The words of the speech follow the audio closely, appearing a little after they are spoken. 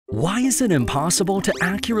Why is it impossible to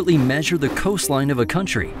accurately measure the coastline of a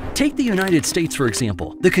country? Take the United States, for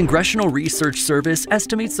example. The Congressional Research Service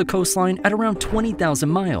estimates the coastline at around 20,000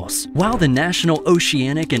 miles, while the National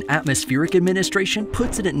Oceanic and Atmospheric Administration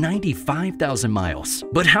puts it at 95,000 miles.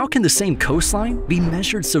 But how can the same coastline be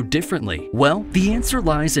measured so differently? Well, the answer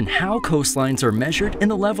lies in how coastlines are measured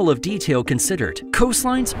and the level of detail considered.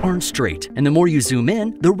 Coastlines aren't straight, and the more you zoom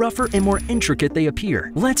in, the rougher and more intricate they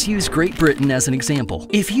appear. Let's use Great Britain as an example.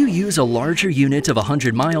 If you use a larger unit of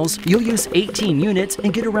 100 miles, you'll use 18 units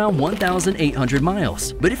and get around 1,800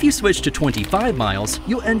 miles. But if you switch to 25 miles,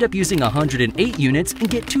 you'll end up using 108 units and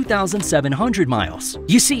get 2,700 miles.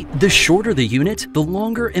 You see, the shorter the unit, the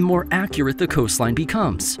longer and more accurate the coastline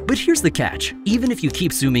becomes. But here's the catch. Even if you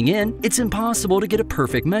keep zooming in, it's impossible to get a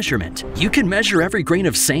perfect measurement. You can measure every grain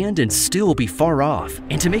of sand and still be far off.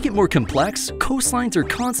 And to make it more complex, coastlines are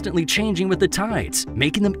constantly changing with the tides,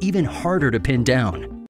 making them even harder to pin down.